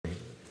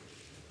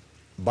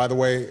By the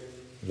way,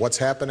 what's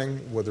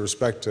happening with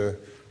respect to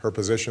her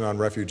position on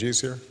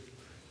refugees here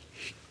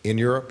in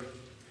Europe,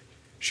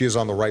 she is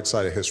on the right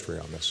side of history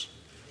on this.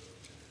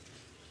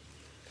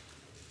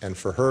 And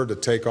for her to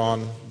take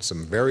on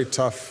some very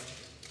tough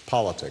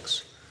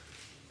politics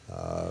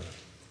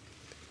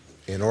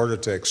in order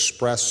to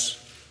express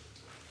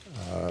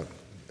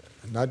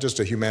not just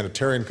a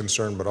humanitarian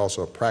concern, but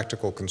also a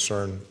practical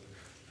concern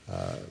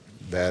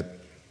that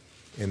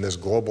in this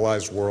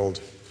globalized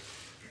world,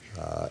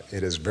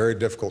 it is very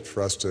difficult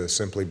for us to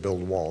simply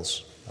build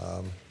walls.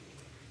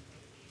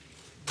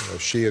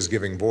 She is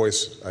giving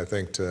voice, I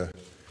think, to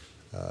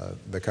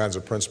the kinds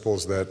of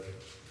principles that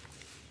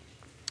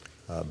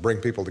bring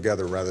people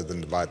together rather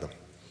than divide them.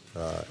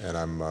 And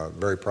I'm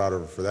very proud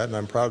of her for that, and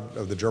I'm proud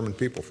of the German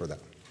people for that.